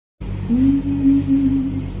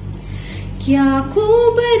क्या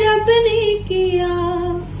खूब रब ने किया,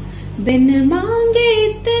 बिन मांगे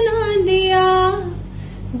इतना दिया,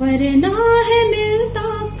 वरना है मिलता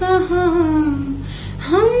कहाँ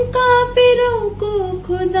हम काफिरों को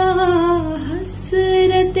खुदा।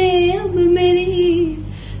 हसरतें अब मेरी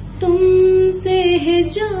तुमसे है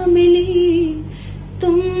जा मिली,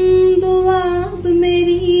 तुम दुआ अब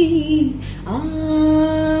मेरी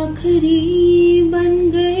आखिरी बन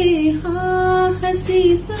गए। हाँ हंसी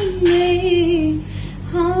बन गए,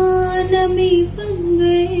 हाँ नमी बन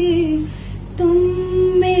गए, तुम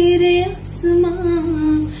मेरे आसमां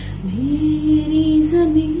मेरी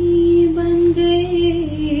ज़मीं बन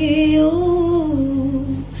गए। ओ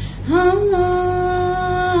हाँ ना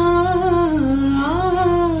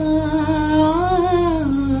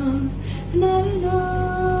ना।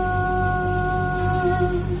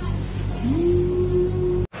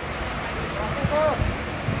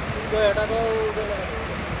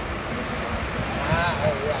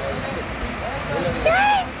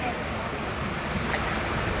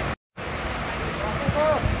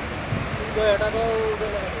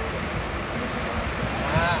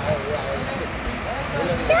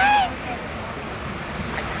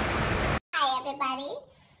 Hi everybody.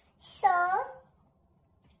 So,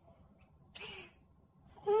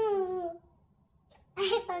 I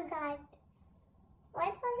forgot.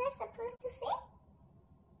 What was I supposed to say?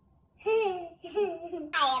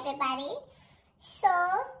 Hi everybody. So,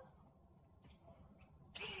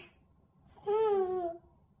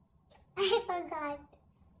 I forgot.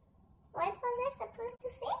 What was I supposed to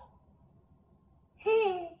say?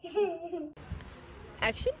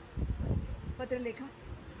 Action. पत्र लेखा,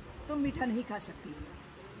 तुम मीठा नहीं खा सकती।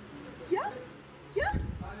 क्या क्या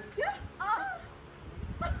क्या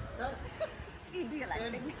सीधी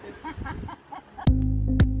एक्टिंग।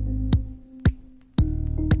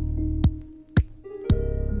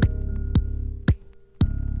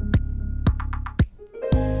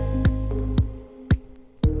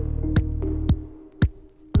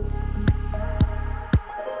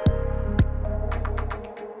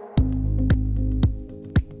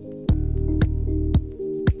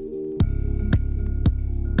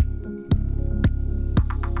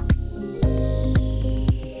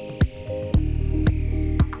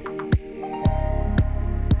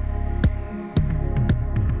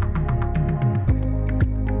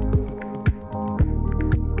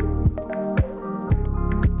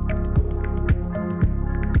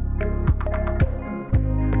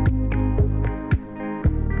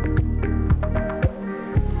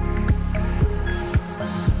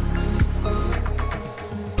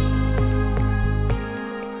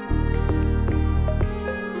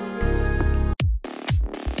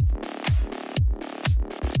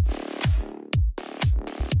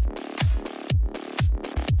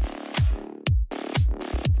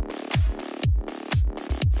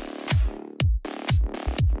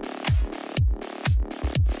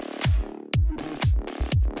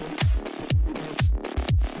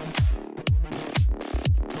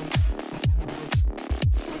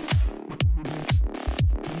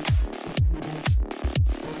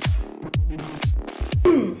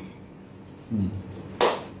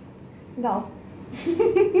 गाओ।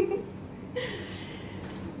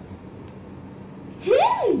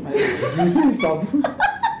 Stop.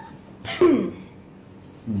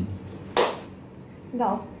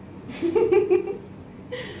 गाओ।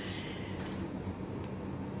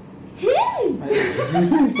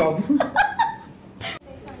 Stop.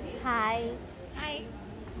 हाय हाय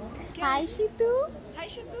हाय शितू। हाय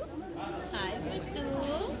शितू। हाय शितू।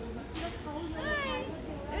 हाय।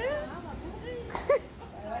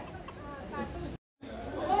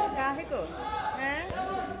 काहे को हैं?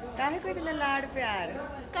 काहे को इतना लाड़ प्यार?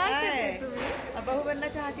 काहे है? करते तुम्हें? अब बहू बनना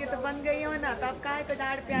चाहती हो तो बन गई हो ना, तो अब काहे को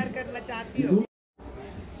लाड़ प्यार करना चाहती हो?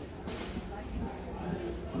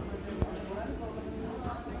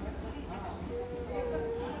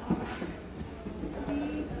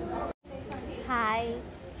 हाय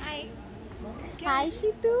हाय हाय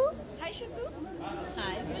शितू। हाय शितू।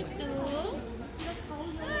 हाय शितू।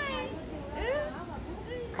 हाय।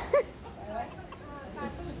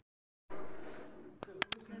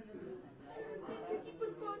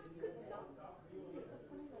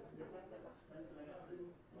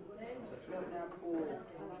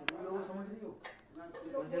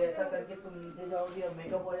 मुझे ऐसा करके तुम नीचे जाओगी और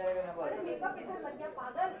मेकअप हो जाएगा ना। मेकअप इधर लग गया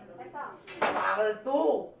पागल। ऐसा पागल तू।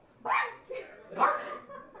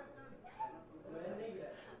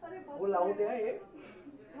 वो लाउड है ये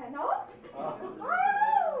है ना?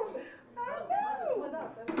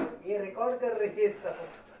 ये रिकॉर्ड कर रही है सब।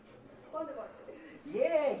 कौन रिकॉर्ड? Oh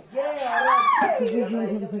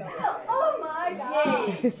my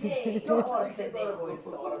god. और से देखो इस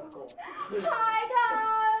औरत को. Hi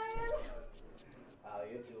guys. How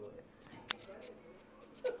you doing?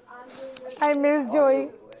 I miss Joey.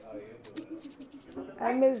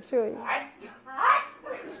 I miss Joey.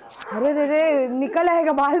 अरे रे रे निकल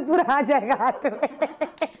आएगा बाल पूरा आ जाएगा हाथ में.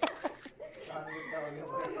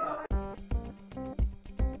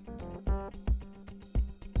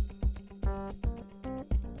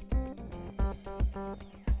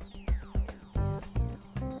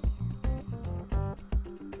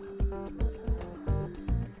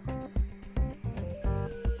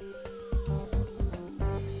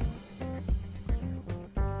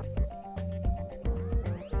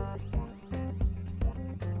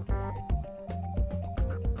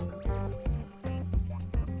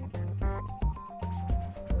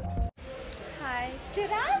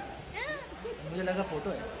 चिराग? मुझे लगा फोटो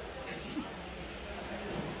है.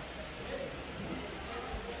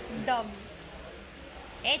 Dumb.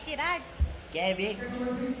 Hey Chirag. क्या है बे?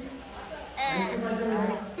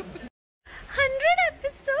 100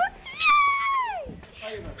 episodes. Yay!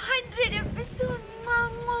 100 episodes.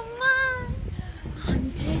 Mama.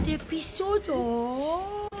 100 episodes. Oh.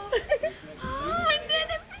 100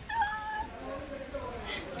 episodes.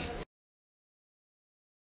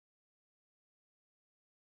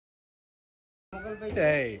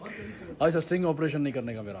 ऐसा स्ट्रिंग ऑपरेशन नहीं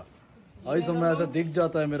करने का मेरा. ऐसा मैं ऐसा दिख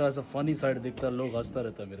जाता है, मेरा ऐसा फनी साइड दिखता है, लोग हंसता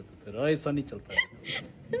रहता है मेरे पे, फिर ऐसा नहीं चलता है.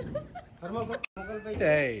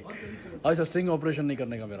 ऐसा स्ट्रिंग ऑपरेशन नहीं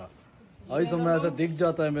करने का मेरा. ऐसा मैं ऐसा दिख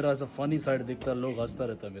जाता है, मेरा ऐसा फनी साइड दिखता है, लोग हंसता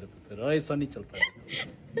रहता है मेरे पे, फिर ऐसा नहीं चलता है.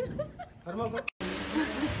 I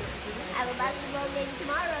have a basketball game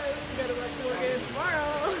tomorrow. Got a basketball game tomorrow.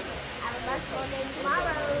 I have a basketball game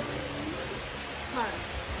tomorrow.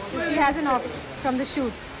 She has an off from the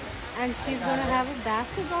shoot, and she's gonna have a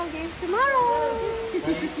basketball game tomorrow.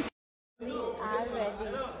 We are ready.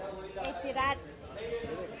 Hey Chirag.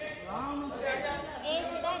 Hey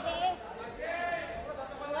Chirag. Hey.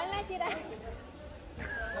 Bolna Chirag.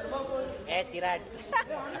 A Chirag.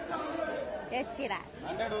 Hey Chirag.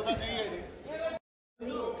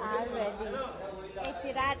 We are ready. Hey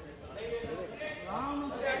Chirag.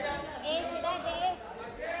 Hey Chirag. Hey.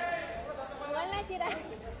 Bolna Chirag.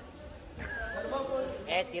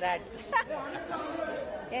 A Chirag.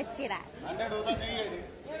 Hey Chirag.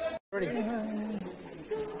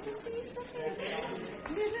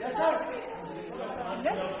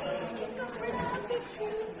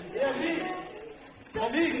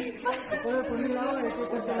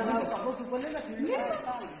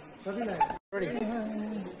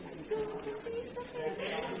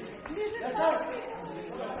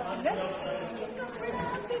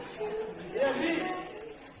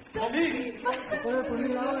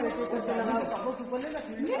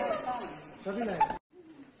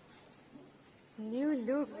 New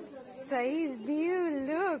look, size new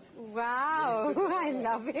look. Wow, I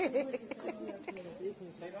love it.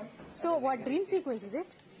 So, what dream sequence is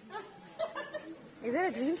it? Is there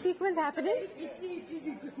a dream sequence happening?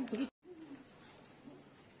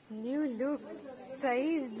 New look,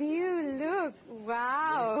 size new look.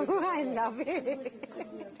 Wow, I love it.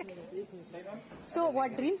 So,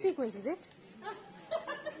 what dream sequence is it?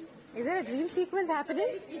 Is there a dream sequence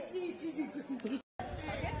happening?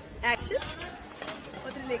 Action.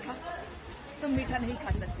 पत्र लेखा तुम मीठा नहीं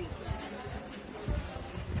खा सकती.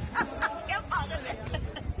 क्या पागल है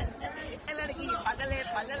ये लड़की. पागल है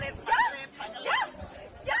पागल है पागल है पागल है.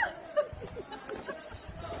 क्या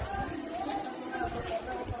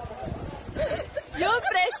Your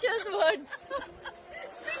precious words.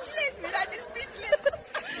 Speechless. Virat is speechless.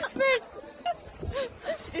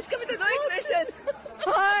 इसका भी तो दो एक्सप्रेशन.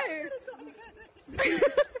 हाय.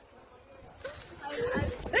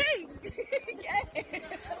 क्या है?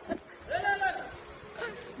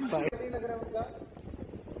 लग रहा है उनका.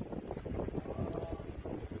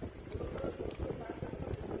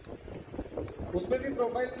 उसमें भी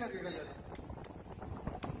प्रोफाइल लगेगा जरा.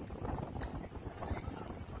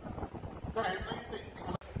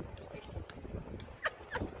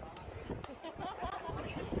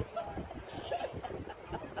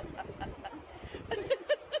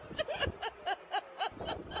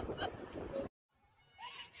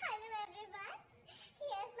 Hello everyone.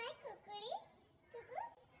 Here's my kukuri. Cuckoo,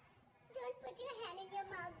 don't put your hand in your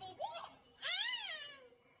mouth, baby.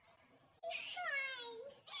 She's crying.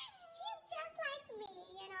 She's just like me,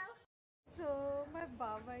 you know. So, my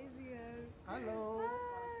Baba is here. Hello.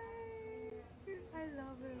 Hi. I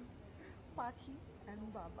love him. Paki and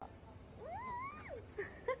Baba.